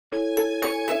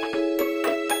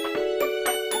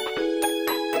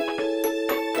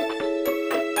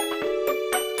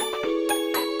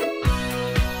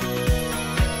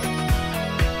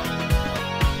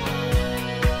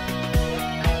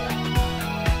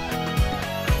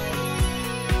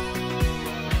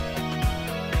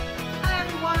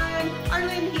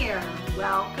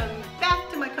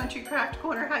Country Craft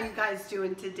Corner. How you guys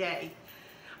doing today?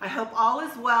 I hope all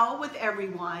is well with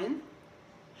everyone.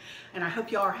 And I hope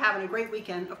y'all are having a great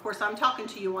weekend. Of course, I'm talking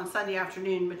to you on Sunday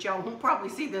afternoon, but y'all won't probably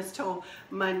see this till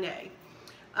Monday.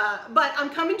 But I'm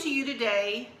coming to you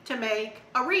today to make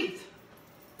a wreath.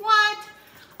 What?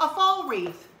 A fall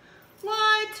wreath.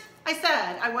 What? I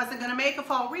said I wasn't gonna make a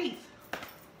fall wreath.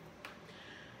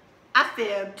 I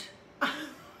fibbed. I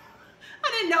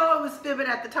didn't know I was fibbing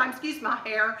at the time. Excuse my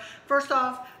hair. First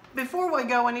off, before we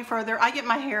go any further, I get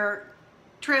my hair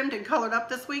trimmed and colored up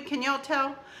this week. Can y'all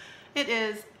tell? It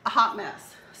is a hot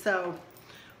mess. So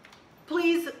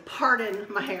please pardon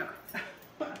my hair.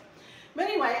 But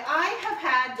anyway, I have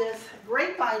had this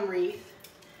grapevine wreath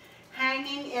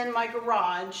hanging in my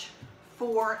garage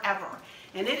forever.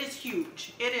 And it is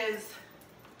huge. It is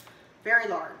very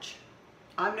large.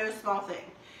 I'm no small thing.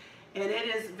 And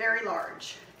it is very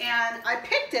large. And I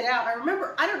picked it out. I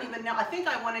remember, I don't even know, I think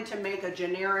I wanted to make a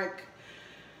generic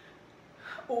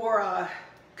or a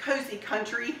cozy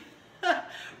country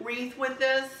wreath with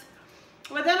this.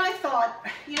 But then I thought,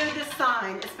 you know, this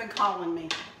sign, it's been calling me.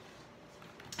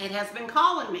 It has been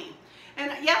calling me.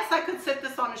 And yes, I could sit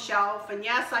this on a shelf, and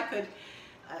yes, I could,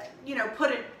 you know,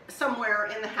 put it somewhere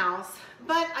in the house.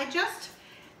 But I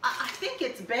think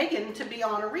it's begging to be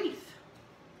on a wreath.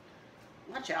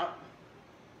 Watch out.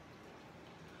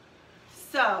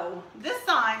 So this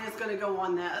sign is going to go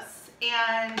on this,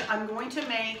 and I'm going to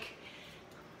make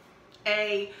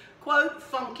a quote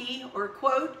funky or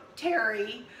quote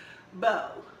terry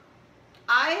bow.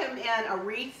 I am in a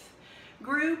wreath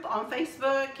group on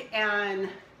Facebook, and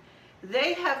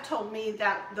they have told me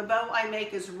that the bow I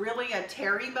make is really a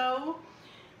terry bow.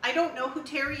 I don't know who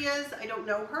Terry is. I don't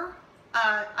know her.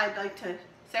 I'd like to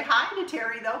say hi to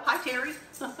Terry though. Hi Terry.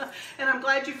 And I'm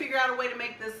glad you figured out a way to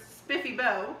make this spiffy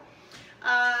bow.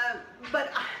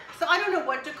 So I don't know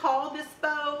what to call this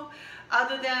bow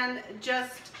other than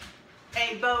just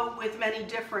a bow with many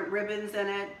different ribbons in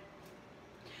it.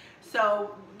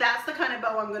 So that's the kind of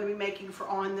bow I'm going to be making for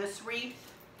on this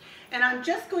wreath. And I'm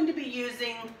just going to be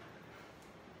using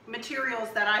materials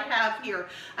that I have here.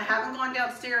 I haven't gone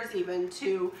downstairs even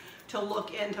to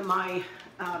look into my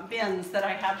bins that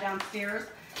I have downstairs.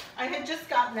 I had just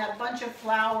gotten that bunch of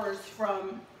flowers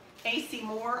from A.C.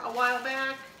 Moore a while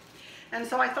back, and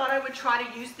so I thought I would try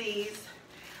to use these.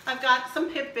 I've got some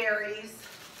pip berries,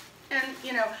 and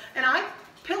you know, and I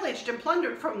pillaged and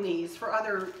plundered from these for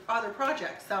other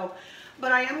projects. So,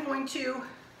 but I am going to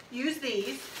use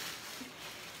these,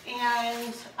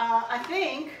 and I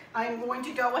think I'm going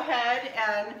to go ahead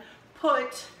and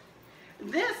put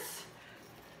this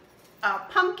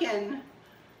pumpkin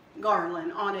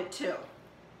garland on it too.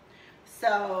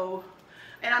 So,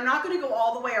 and I'm not going to go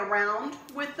all the way around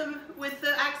with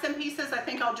the accent pieces. I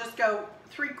think I'll just go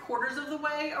 3/4 of the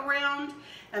way around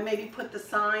and maybe put the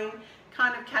sign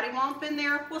kind of cattywomp in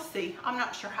there. We'll see. I'm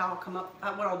not sure how I'll come up,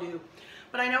 what I'll do.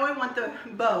 But I know I want the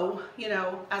bow, you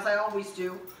know, as I always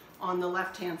do, on the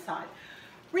left-hand side.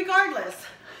 Regardless,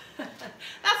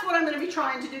 that's what I'm going to be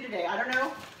trying to do today. I don't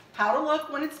know how to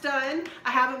look when it's done.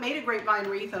 I haven't made a grapevine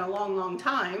wreath in a long, long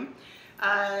time.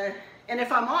 And if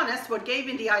I'm honest, what gave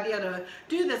me the idea to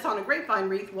do this on a grapevine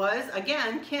wreath was,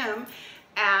 again, Kim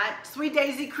at Sweet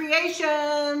Daisy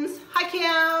Creations. Hi,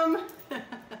 Kim.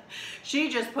 She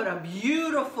just put a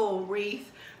beautiful wreath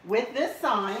with this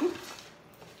sign.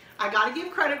 I got to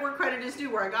give credit where credit is due,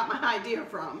 where I got my idea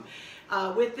from.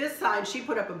 With this sign, she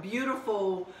put up a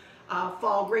beautiful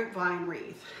fall grapevine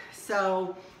wreath.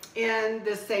 So in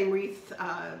this same wreath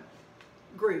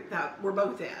group that we're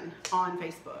both in on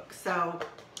Facebook. So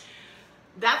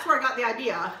that's where I got the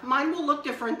idea. Mine will look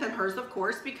different than hers, of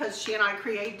course, because she and I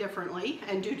create differently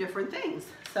and do different things.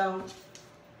 So,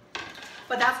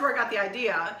 but that's where I got the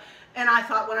idea. And I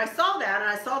thought, when I saw that, and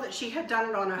I saw that she had done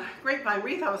it on a grapevine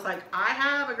wreath, I was like, I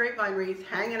have a grapevine wreath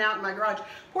hanging out in my garage.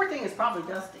 Poor thing is probably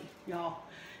dusty, y'all.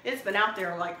 It's been out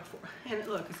there like, and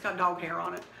look, it's got dog hair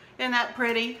on it. Isn't that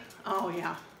pretty? Oh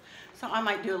yeah. So I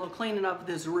might do a little cleaning up of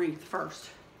this wreath first.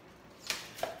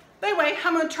 But anyway,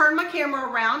 I'm going to turn my camera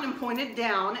around and point it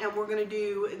down, and we're going to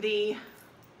do the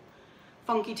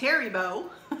funky terry bow,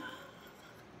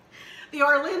 the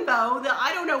Arlene bow, the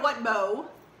I don't know what bow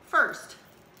first.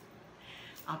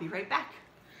 I'll be right back.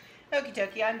 Okie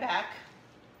dokie, I'm back.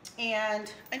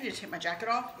 And I need to take my jacket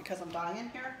off because I'm dying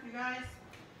here, you guys.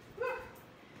 Whew.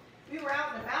 We were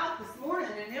out and about this morning,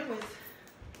 and it was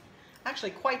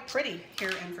actually quite pretty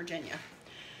here in Virginia.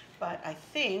 But I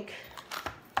think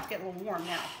it's getting a little warm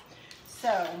now.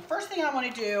 So first thing I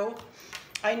want to do,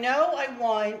 I know I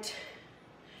want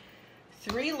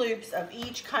 3 loops of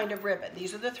each kind of ribbon.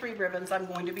 These are the 3 ribbons I'm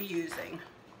going to be using.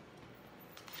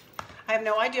 I have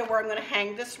no idea where I'm going to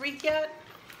hang this wreath yet,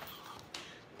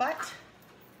 but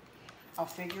I'll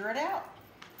figure it out.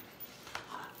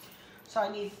 So I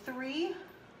need 3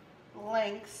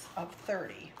 lengths of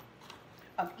 30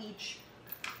 of each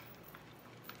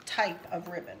type of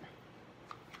ribbon.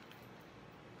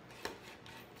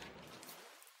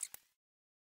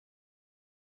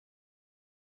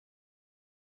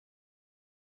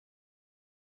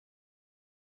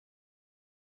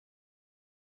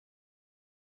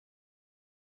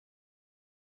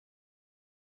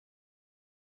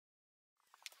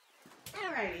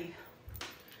 Alrighty.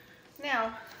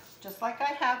 Now, just like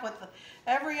I have with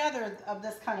every other of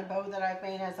this kind of bow that I've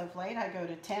made as of late, I go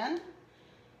to 10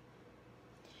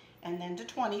 and then to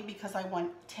 20 because I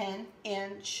want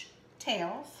 10-inch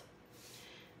tails.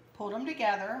 Pulled them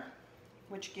together,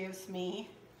 which gives me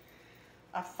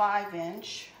a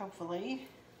 5-inch, hopefully,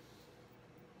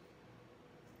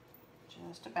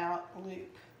 just about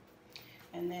loop.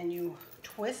 And then you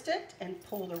twist it and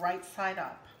pull the right side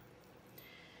up.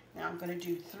 Now I'm going to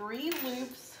do 3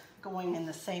 loops going in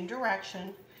the same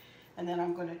direction, and then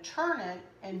I'm going to turn it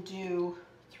and do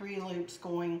 3 loops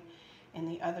going in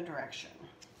the other direction.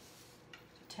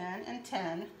 10 and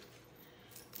 10,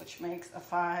 which makes a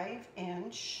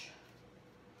 5-inch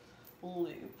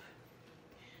loop.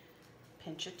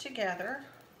 Pinch it together,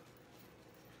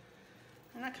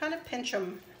 and I kind of pinch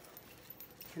them,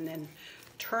 and then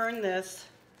turn this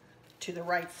to the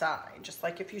right side. Just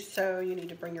like if you sew, you need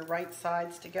to bring your right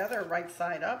sides together, right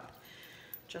side up,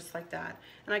 just like that.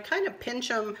 And I kind of pinch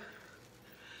them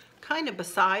kind of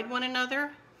beside one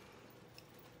another.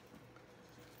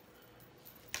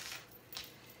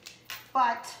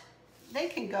 But they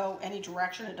can go any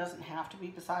direction. It doesn't have to be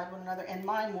beside one another. And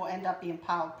mine will end up being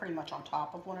piled pretty much on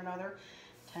top of one another.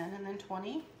 10 and then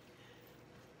 20.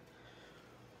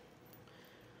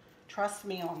 Trust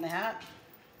me on that.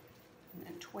 And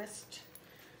then twist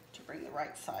to bring the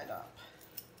right side up.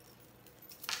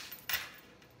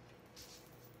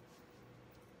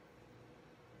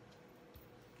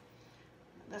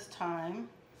 This time,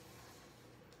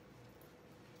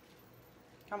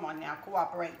 come on now,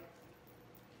 cooperate.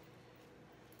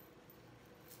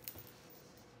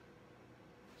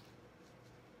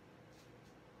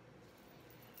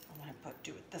 I want to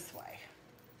do it this way.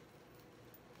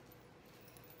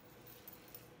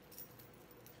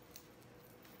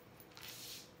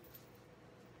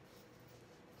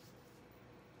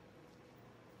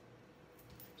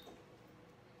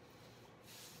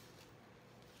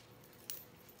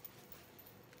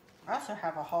 I also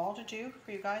have a haul to do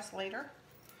for you guys later.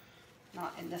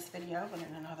 Not in this video, but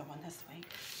in another one this week.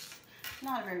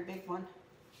 Not a very big one.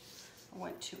 I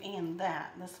went to and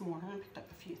that this morning and picked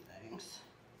up a few things.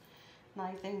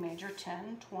 9th major,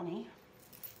 10, 20.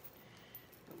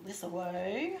 Put this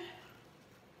away.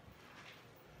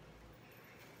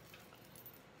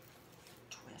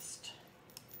 Twist.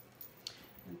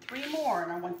 And 3 more,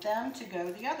 and I want them to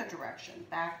go the other direction,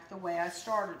 back the way I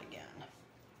started again.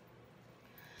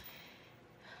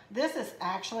 This is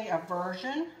actually a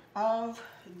version of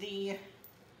the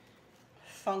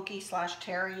funky /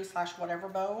 terry / whatever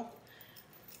bow.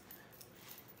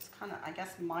 It's kind of, I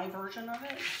guess, my version of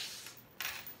it,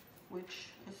 which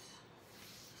is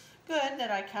good that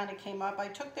I kind of came up. I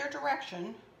took their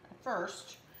direction at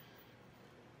first.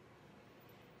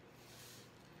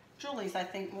 Julie's, I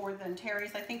think, more than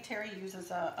Terry's. I think Terry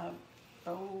uses a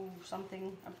bow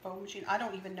something, a bow machine. I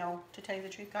don't even know, to tell you the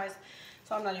truth, guys.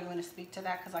 So I'm not even going to speak to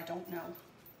that because I don't know.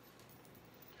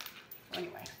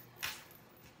 Anyway,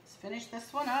 let's finish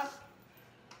this one up.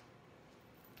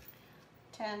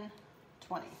 10,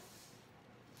 20.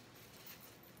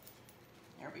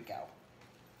 There we go.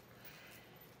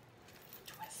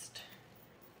 Twist.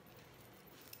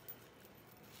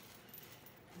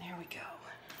 And there we go.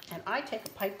 And I take a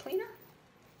pipe cleaner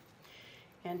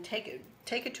and take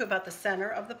it to about the center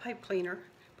of the pipe cleaner.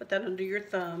 Put that under your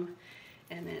thumb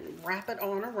and then wrap it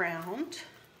on around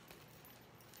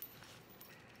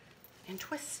and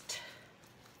twist.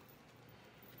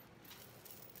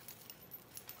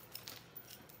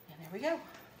 And there we go.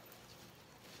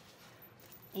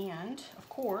 And of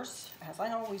course, as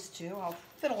I always do, I'll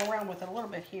fiddle around with it a little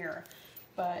bit here,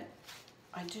 but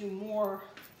I do more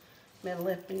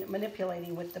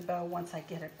manipulating with the bow once I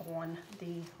get it on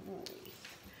the wreath.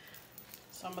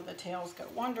 Some of the tails go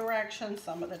one direction,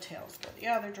 some of the tails go the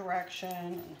other direction.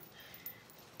 And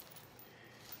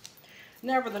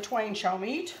never the twain shall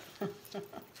meet,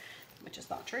 which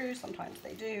is not true. Sometimes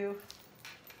they do.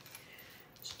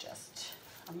 It's just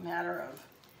a matter of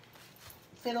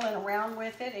fiddling around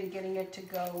with it and getting it to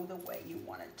go the way you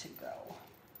want it to go.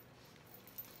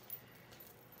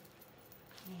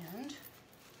 And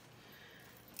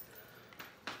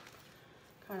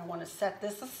kind of want to set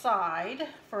this aside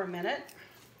for a minute,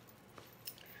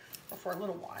 or for a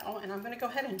little while, and I'm going to go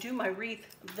ahead and do my wreath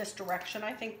this direction,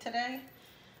 I think, today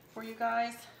for you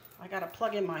guys. I got to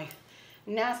plug in my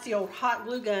nasty old hot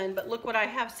glue gun, but look what I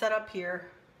have set up here.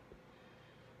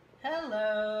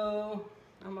 Hello.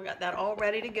 I got that all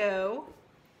ready to go.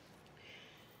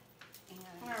 And,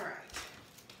 all right,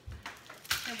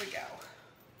 here we go.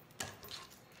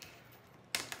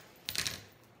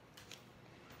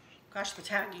 Gosh, the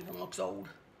tag even looks old.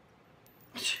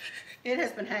 It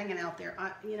has been hanging out there.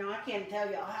 I can't tell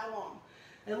you how long.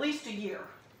 At least a year.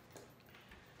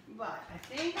 But I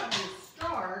think I'm going to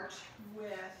start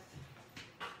with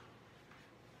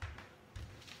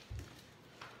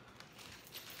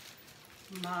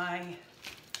my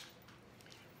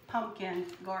pumpkin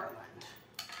garland.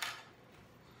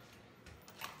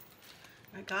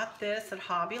 I got this at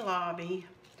Hobby Lobby.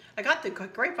 I got the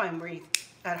Grapevine Wreath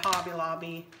at Hobby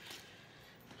Lobby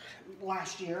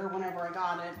last year whenever I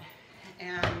got it,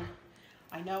 and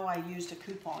I know I used a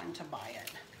coupon to buy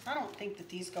it. I don't think that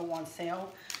these go on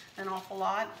sale an awful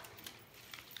lot.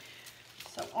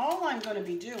 So all I'm going to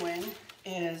be doing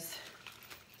is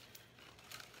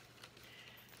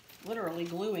literally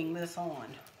gluing this on.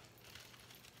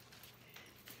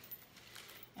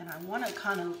 And I want to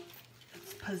kind of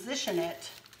position it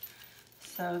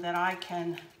so that I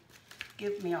can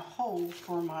give me a hole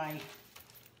for my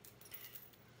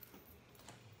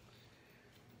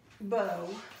bow.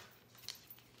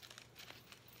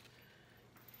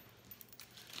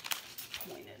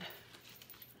 Pointed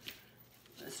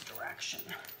this direction.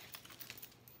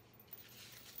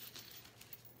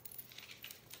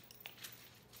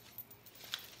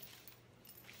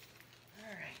 All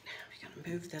right, we gotta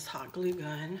move this hot glue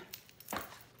gun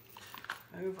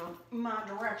over my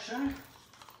direction.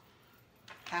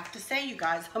 Have to say, you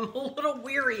guys, I'm a little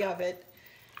weary of it.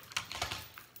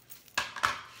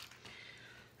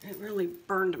 It really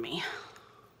burned me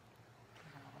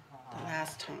the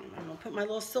last time. I'm gonna put my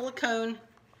little silicone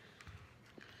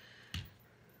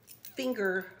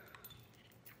finger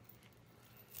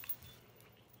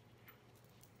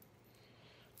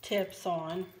tips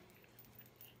on.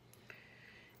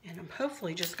 And I'm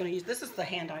hopefully just gonna use, this is the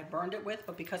hand I burned it with,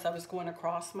 but because I was going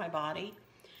across my body.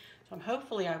 So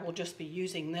hopefully I will just be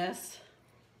using this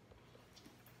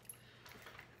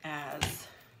as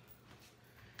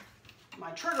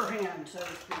my trigger hand, so to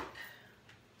speak.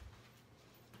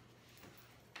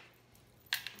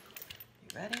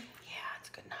 You ready? Yeah, it's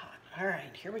good and hot. All right,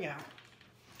 here we go.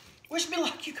 Wish me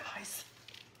luck, you guys.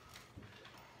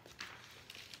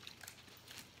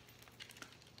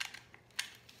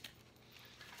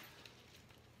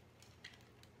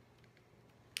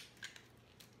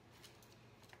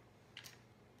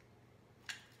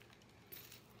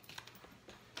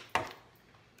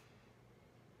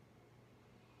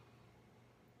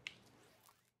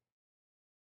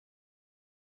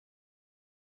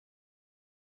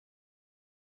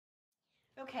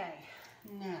 Okay,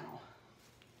 now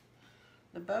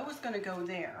the bow is going to go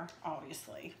there,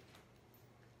 obviously.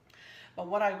 But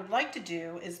what I would like to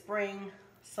do is bring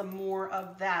some more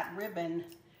of that ribbon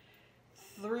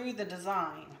through the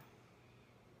design.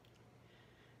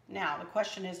 Now, the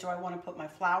question is, do I want to put my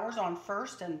flowers on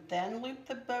first and then loop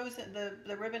the bows,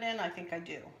 the ribbon in? I think I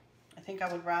do. I think I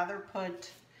would rather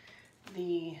put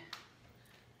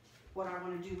what I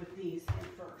want to do with these in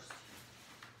first.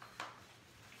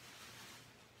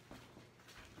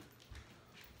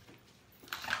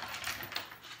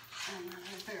 And I'm going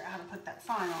to figure out how to put that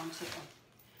sign on too.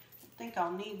 I think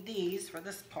I'll need these for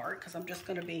this part because I'm just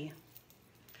going to be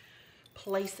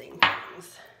placing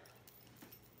things.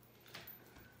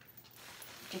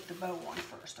 Get the bow on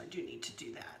first. I do need to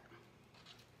do that.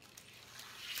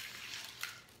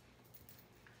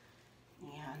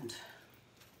 And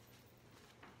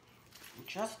I'm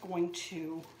just going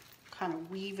to kind of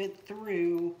weave it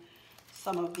through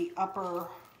some of the upper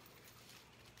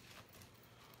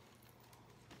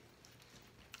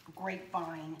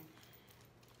grapevine.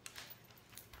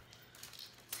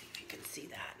 Let's see if you can see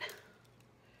that.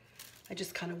 I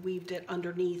just kind of weaved it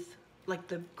underneath, like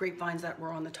the grapevines that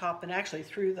were on the top, and actually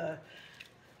through the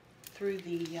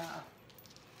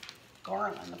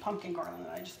garland, the pumpkin garland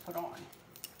that I just put on.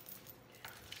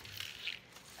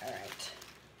 All right.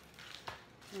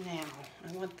 Now,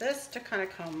 I want this to kind of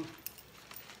come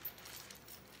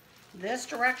this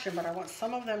direction, but I want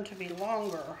some of them to be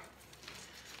longer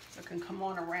so it can come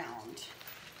on around.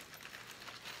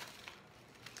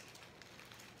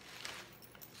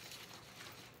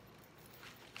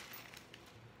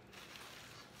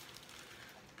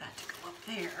 That to go up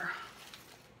there.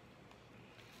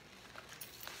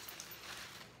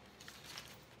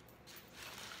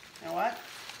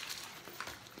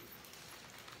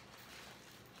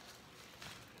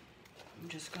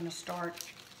 just going to start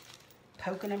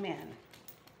poking them in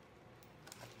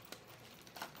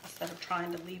instead of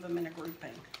trying to leave them in a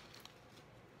grouping.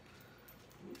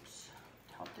 Oops,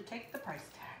 help to take the price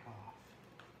tag off.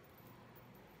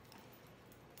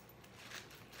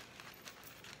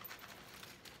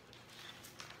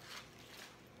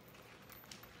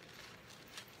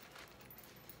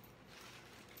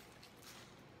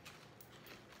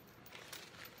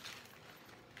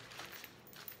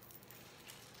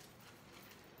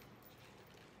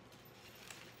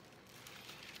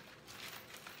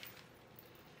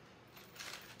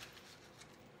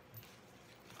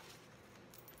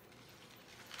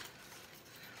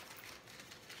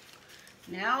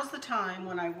 Now's the time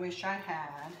when I wish I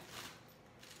had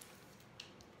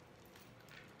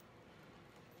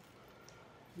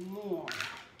more.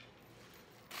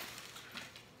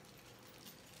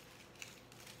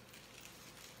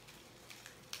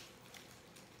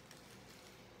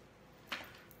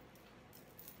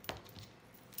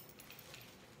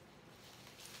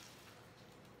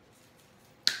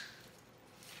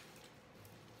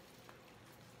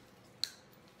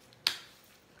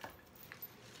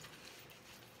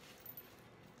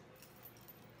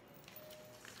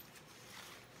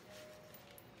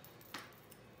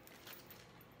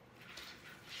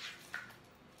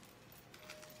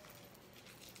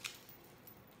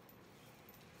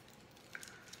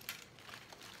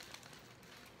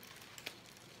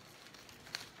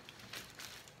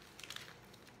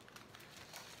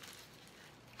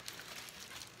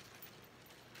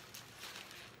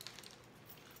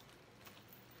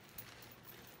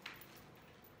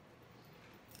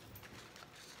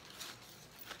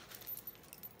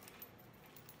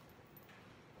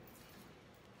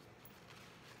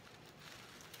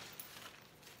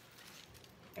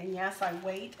 And yes, I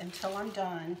wait until I'm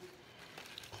done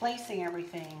placing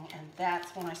everything, and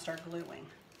that's when I start gluing.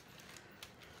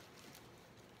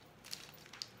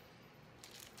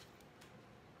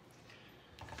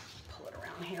 Pull it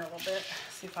around here a little bit,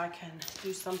 see if I can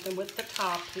do something with the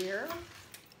top here.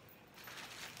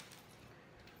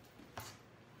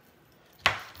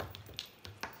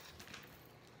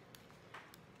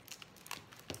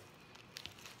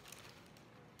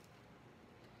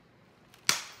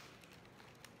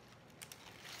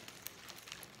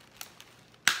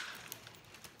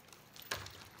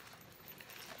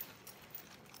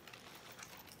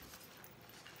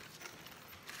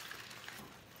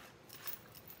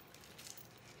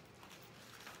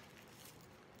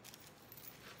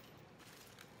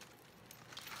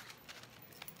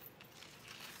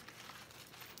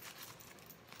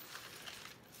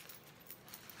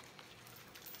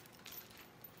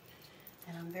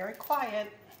 And I'm very quiet.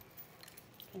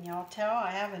 Can y'all tell?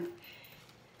 I haven't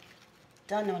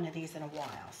done one of these in a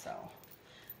while, so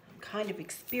I'm kind of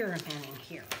experimenting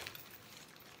here.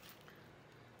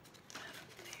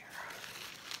 There.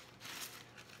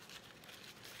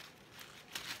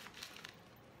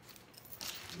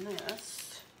 And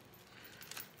this,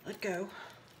 let go,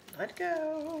 let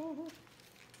go.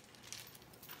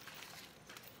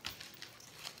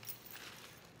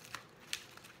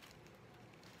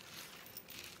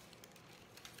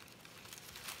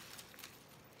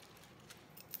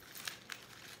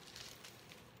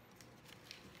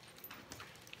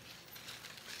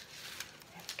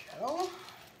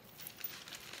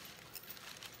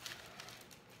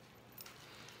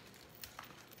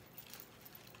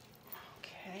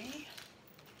 Okay.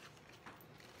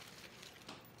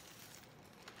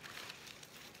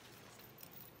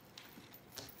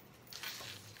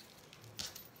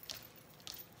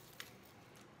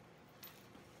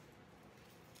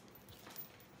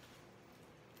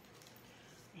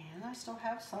 And I still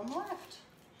have some left.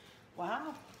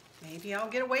 Wow. Maybe I'll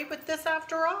get away with this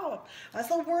after all. I was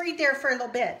a little worried there for a little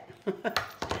bit.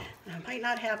 I might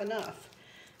not have enough.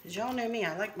 As y'all know me,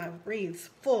 I like my wreaths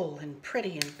full and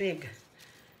pretty and big.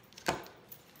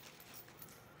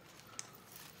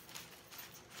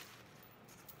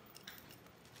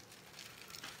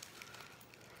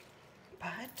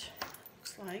 But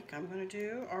looks like I'm going to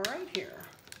do all right here,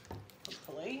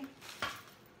 hopefully.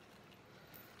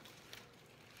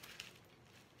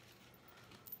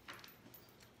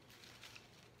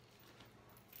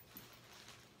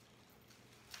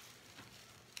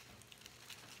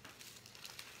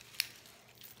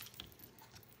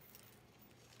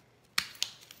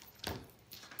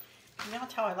 And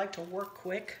that's how I like to work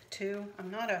quick too. I'm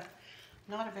not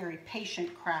a very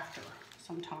patient crafter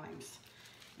sometimes.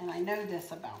 And I know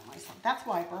this about myself. That's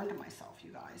why I burned myself,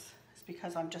 you guys. It's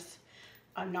because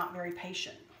I'm not very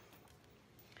patient.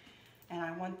 And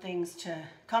I want things to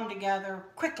come together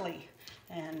quickly.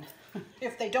 And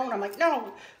if they don't, I'm like,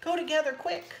 no, go together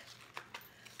quick.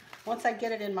 Once I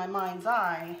get it in my mind's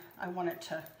eye, I want it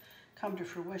to come to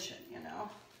fruition, you know.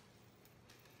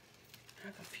 I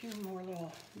have a few more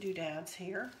little doodads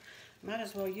here. Might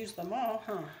as well use them all,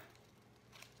 huh?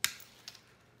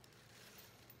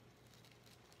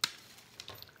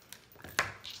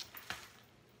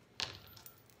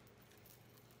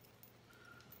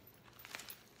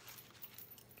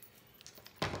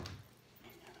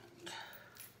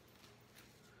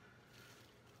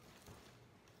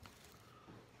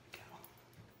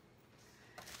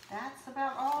 That's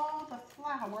about all the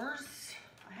flowers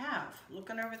I have.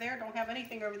 Looking over there, don't have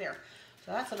anything over there.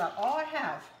 So that's about all I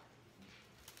have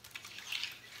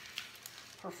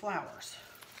for flowers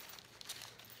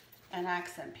and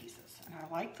accent pieces. And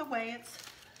I like the way it's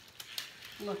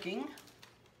looking.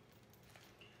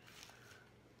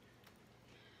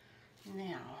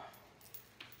 Now,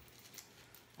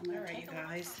 all right, you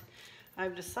guys,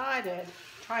 I've decided,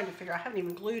 trying to figure out, I haven't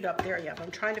even glued up there yet, but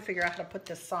I'm trying to figure out how to put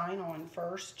this sign on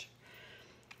first.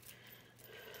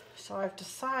 So I've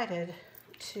decided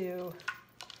to,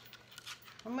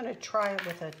 I'm going to try it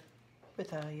with a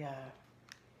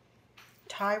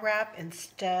tie wrap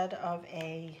instead of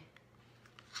a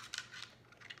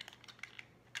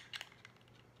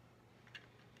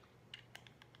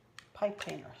pipe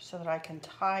cleaner, so that I can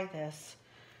tie this,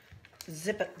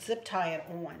 zip tie it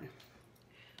on.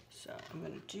 So I'm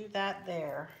going to do that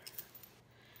there.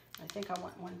 I think I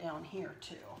want one down here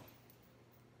too.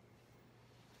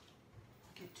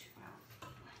 Get two out.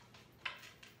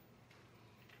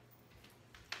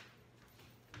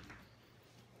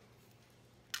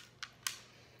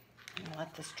 And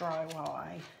let this dry while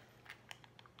I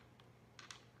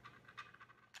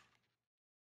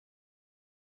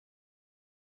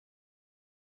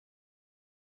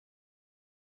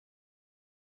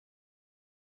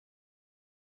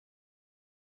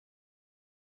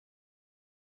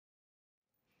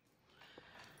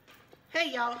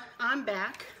Hey y'all, I'm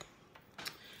back.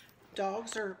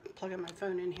 Dogs are plugging my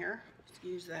phone in here.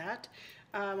 Excuse that.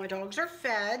 My dogs are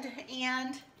fed,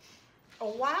 and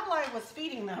while I was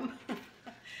feeding them,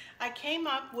 I came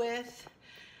up with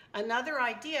another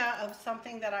idea of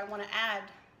something that I want to add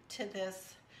to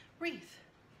this wreath.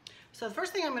 So the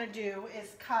first thing I'm going to do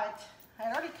is cut,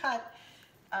 I already cut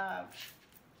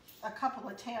a couple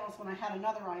of tails when I had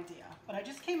another idea, but I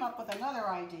just came up with another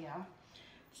idea.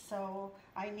 So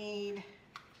I need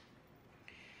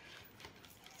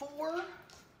 4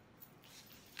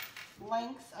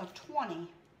 lengths of 20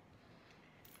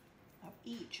 of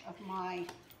each of my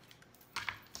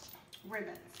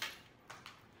ribbons.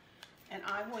 And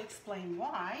I will explain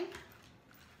why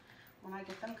when I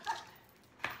get them cut.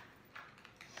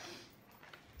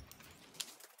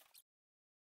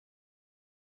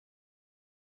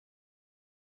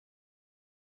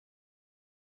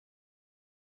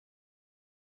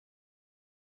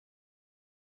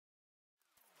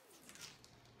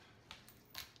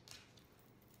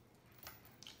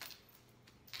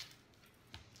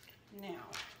 Now,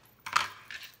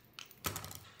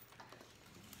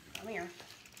 come here.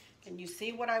 Can you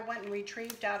see what I went and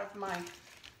retrieved out of my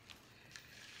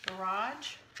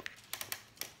garage?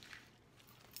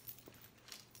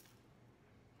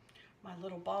 My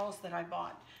little balls that I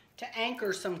bought to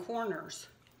anchor some corners.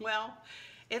 Well,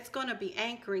 it's going to be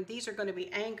anchoring, these are going to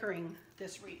be anchoring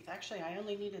this wreath. Actually, I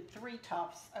only needed 3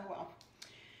 tufts. Oh well.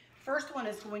 First one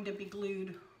is going to be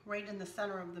glued right in the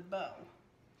center of the bow.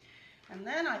 And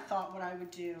then I thought what I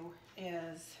would do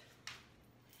is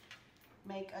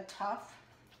make a tuft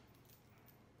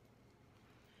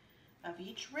of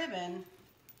each ribbon,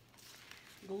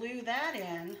 glue that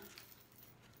in.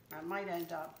 I might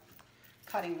end up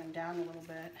cutting them down a little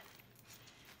bit,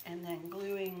 and then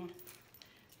gluing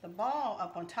the ball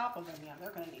up on top of them. Yeah,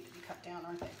 they're going to need to be cut down,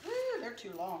 aren't they? Woo, they're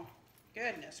too long.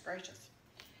 Goodness gracious.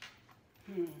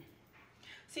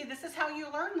 See, this is how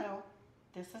you learn, though.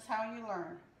 This is how you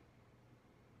learn.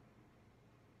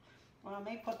 Well, I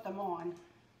may put them on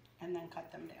and then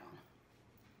cut them down.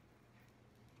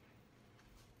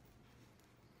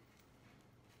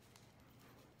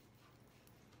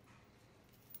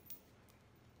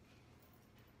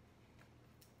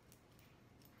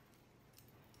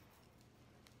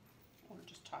 Or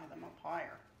just tie them up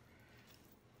higher.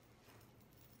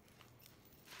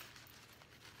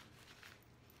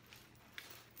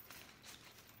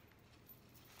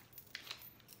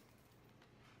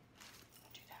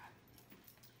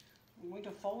 I'm going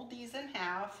to fold these in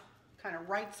half, kind of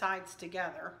right sides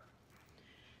together.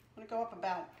 I'm going to go up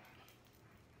about,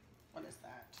 what is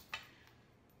that?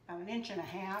 About 1.5 inches.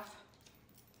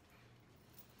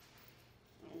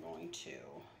 I'm going to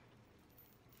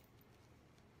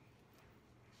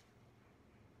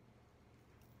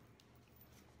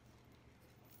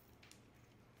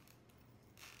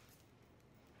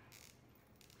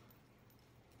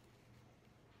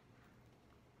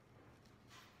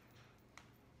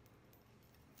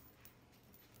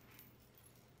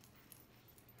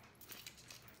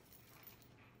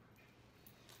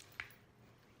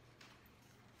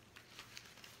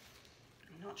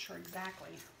not sure exactly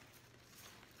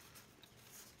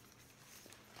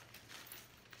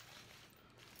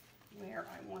where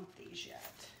I want these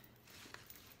yet.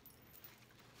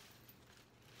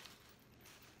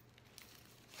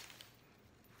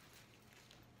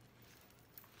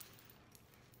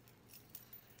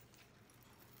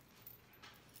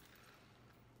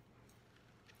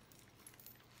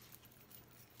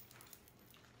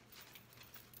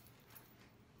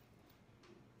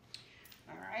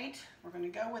 Right, we're going to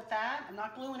go with that. I'm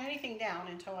not gluing anything down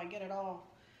until I get it all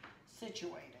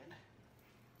situated.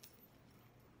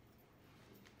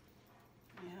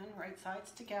 And right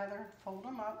sides together, fold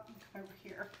them up, and come over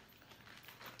here.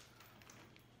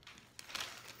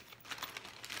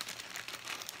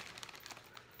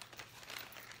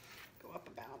 Go up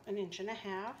about 1.5 inches.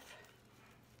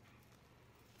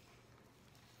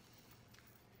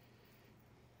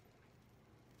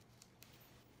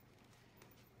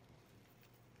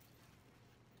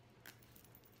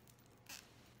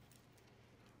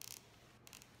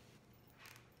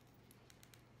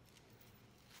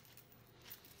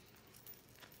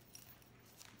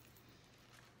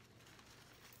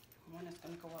 One is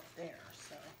going to go up there,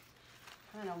 so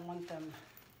I kind of want them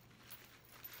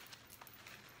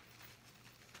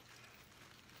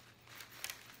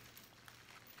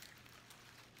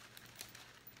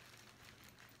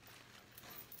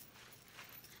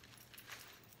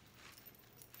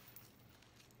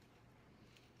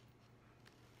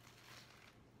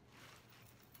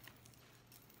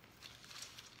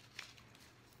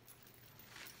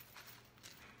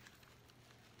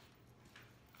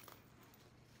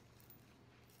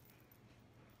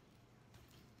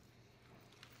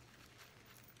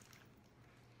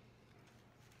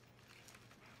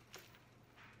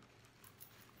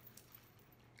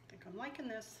I'm liking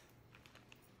this.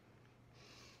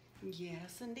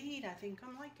 Yes, indeed. I think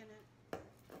I'm liking it.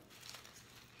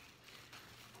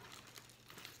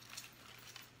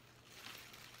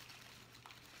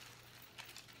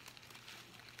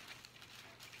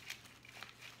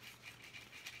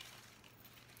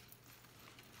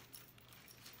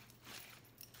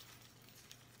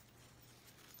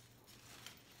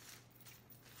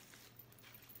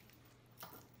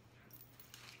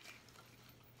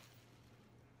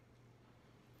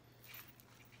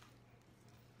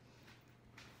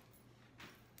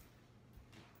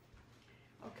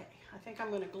 Okay, I think I'm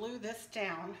going to glue this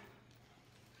down.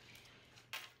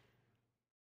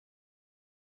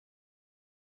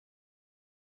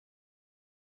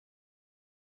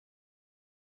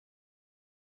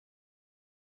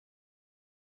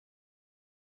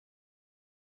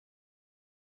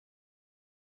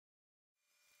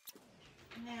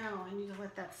 Now I need to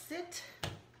let that sit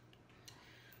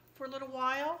for a little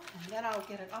while, and then I'll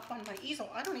get it up on my easel.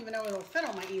 I don't even know if it'll fit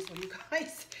on my easel, you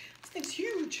guys. This thing's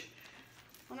huge.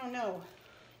 I don't know.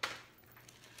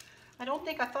 I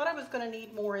thought I was going to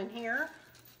need more in here,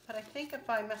 but I think if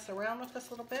I mess around with this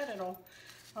a little bit,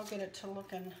 I'll get it to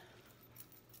looking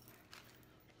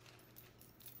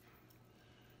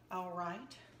all right.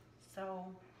 So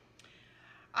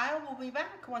I will be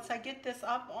back once I get this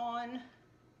up on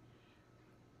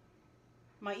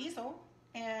my easel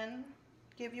and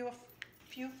give you a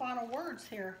few final words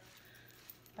here.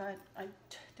 But I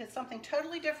did something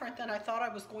totally different than I thought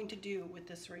I was going to do with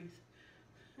this wreath.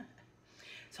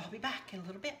 So I'll be back in a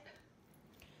little bit.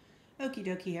 Okie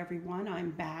dokie everyone,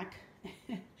 I'm back.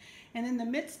 And in the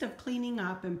midst of cleaning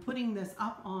up and putting this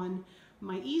up on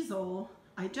my easel,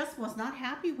 I just was not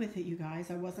happy with it, you guys.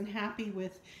 I wasn't happy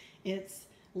with its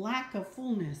lack of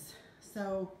fullness.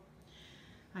 So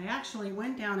I actually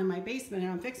went down in my basement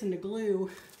and I'm fixing to glue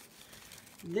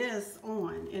this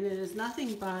on. And it is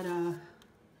nothing but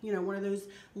you know, one of those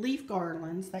leaf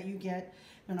garlands that you get.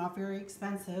 They're not very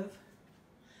expensive,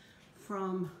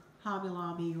 from Hobby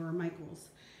Lobby or Michael's.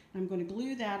 And I'm going to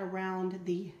glue that around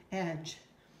the edge,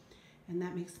 and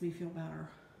that makes me feel better.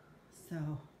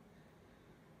 So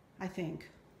I think,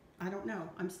 I don't know,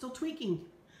 I'm still tweaking.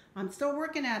 I'm still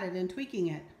working at it and tweaking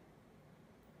it.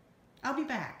 I'll be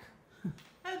back.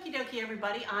 Okie dokie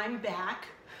everybody, I'm back.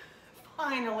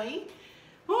 Finally.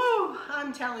 Woo,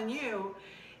 I'm telling you,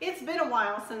 it's been a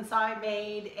while since I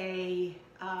made a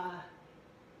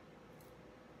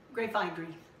Grapevine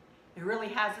Wreath. It really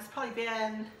has. It's probably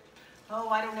been, oh,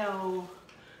 I don't know,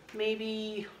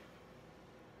 maybe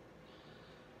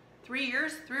 3 or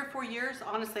 4 years.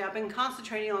 Honestly, I've been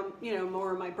concentrating on, you know,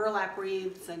 more of my burlap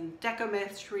wreaths and deco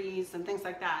mysteries and things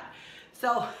like that.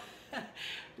 So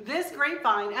this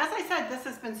grapevine, as I said, this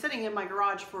has been sitting in my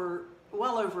garage for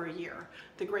well over a year,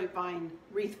 the Grapevine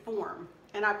Wreath form,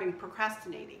 and I've been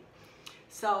procrastinating.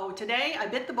 So today I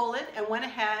bit the bullet and went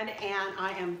ahead, and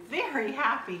I am very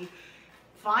happy.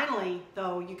 Finally,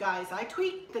 though, you guys, I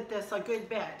tweaked this a good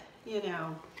bit, you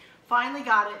know. Finally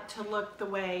got it to look the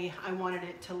way I wanted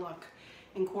it to look.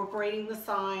 Incorporating the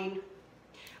sign.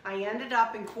 I ended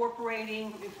up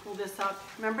incorporating, let me pull this up.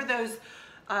 Remember those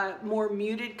more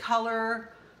muted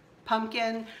color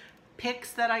pumpkin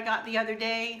picks that I got the other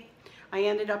day? I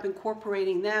ended up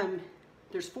incorporating them.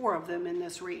 There's 4 of them in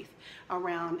this wreath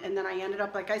around, and then I ended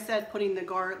up, like I said, putting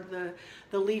the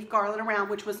leaf garland around,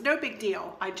 which was no big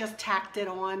deal. I just tacked it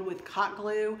on with hot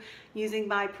glue using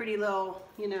my pretty little,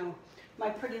 you know, my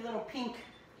pretty little pink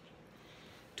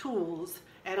tools,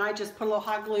 and I just put a little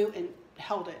hot glue and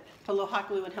held it. Put a little hot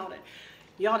glue and held it.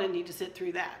 Y'all didn't need to sit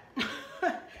through that.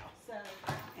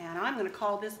 And I'm going to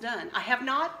call this done. I have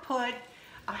not put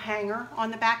a hanger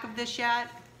on the back of this yet.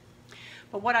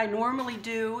 But what I normally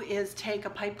do is take a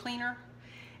pipe cleaner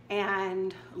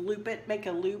and loop it, make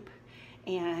a loop,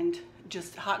 and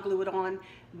just hot glue it on.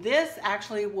 This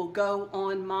actually will go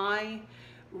on my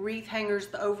wreath hangers,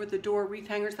 the over the door wreath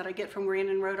hangers that I get from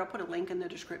Grandin Road. I'll put a link in the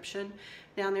description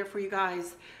down there for you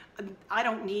guys. I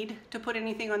don't need to put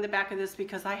anything on the back of this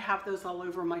because I have those all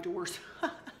over my doors.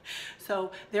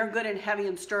 So they're good and heavy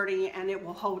and sturdy, and it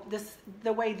will hold this,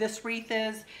 the way this wreath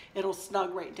is, it'll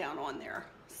snug right down on there.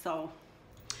 So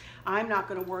I'm not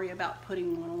going to worry about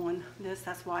putting one on this.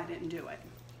 That's why I didn't do it.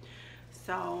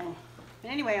 So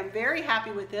anyway, I'm very happy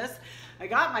with this. I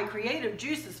got my creative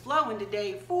juices flowing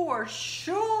today for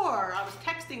sure. I was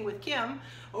texting with Kim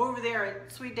over there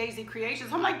at Sweet Daisy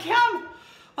Creations. I'm like, Kim,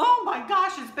 oh my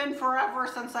gosh, it's been forever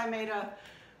since I made a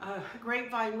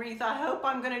grapevine wreath. I hope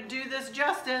I'm going to do this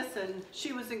justice. And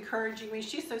she was encouraging me.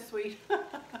 She's so sweet.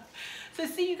 So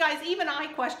see, you guys, even I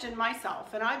question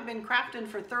myself, and I've been crafting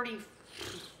for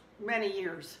many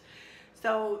years.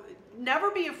 So never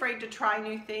be afraid to try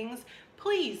new things.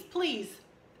 Please, please,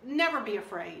 never be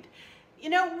afraid.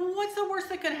 You know, what's the worst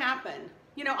that could happen?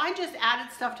 You know, I just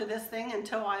added stuff to this thing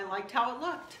until I liked how it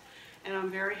looked. And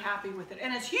I'm very happy with it.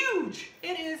 And it's huge.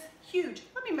 It is huge.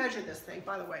 Let me measure this thing,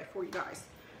 by the way, for you guys.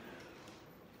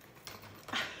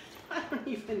 I don't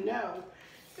even know.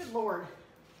 Good Lord.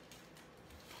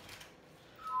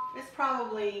 It's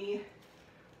probably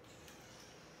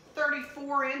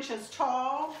 34 inches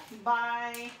tall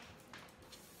by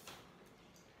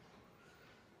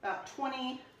about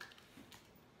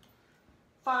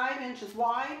 25 inches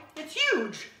wide. It's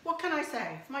huge. What can I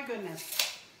say? My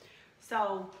goodness.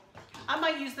 So I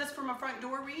might use this for my front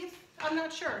door wreath. I'm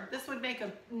not sure. This would make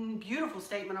a beautiful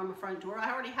statement on my front door.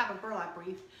 I already have a burlap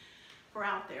wreath for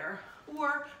out there.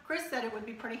 Or Chris said it would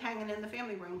be pretty hanging in the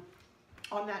family room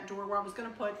on that door, where I was going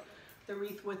to put the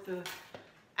wreath with the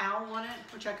owl on it,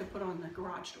 which I could put on the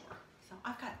garage door. So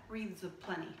I've got wreaths of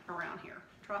plenty around here.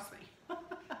 Trust me.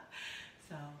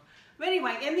 So, but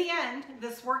anyway, in the end,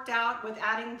 this worked out with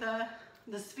adding the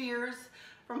spheres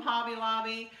from Hobby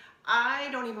Lobby. I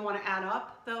don't even want to add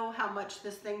up, though, how much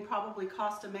this thing probably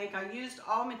cost to make. I used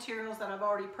all materials that I've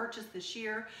already purchased this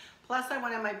year. Plus, I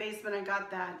went in my basement and got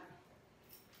that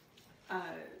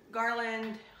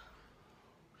garland.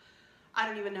 I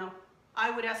don't even know. I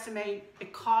would estimate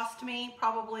it cost me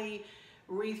probably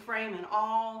wreath frame and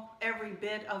all, every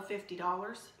bit of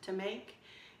 $50 to make.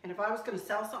 And if I was going to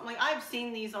sell something, like I've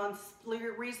seen these on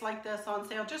wreaths like this on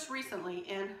sale just recently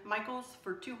in Michael's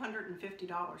for $250,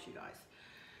 you guys.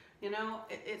 You know,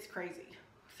 it's crazy.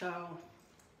 So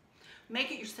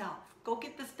make it yourself. Go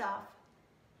get the stuff.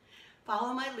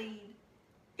 Follow my lead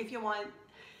if you want.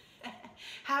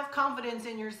 Have confidence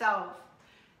in yourself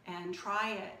and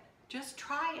try it. Just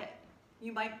try it.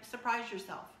 You might surprise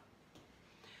yourself.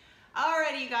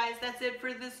 Alrighty, you guys, that's it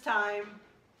for this time.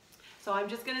 So I'm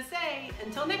just gonna say,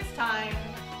 until next time,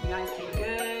 you guys take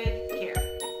good care.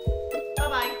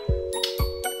 Bye-bye.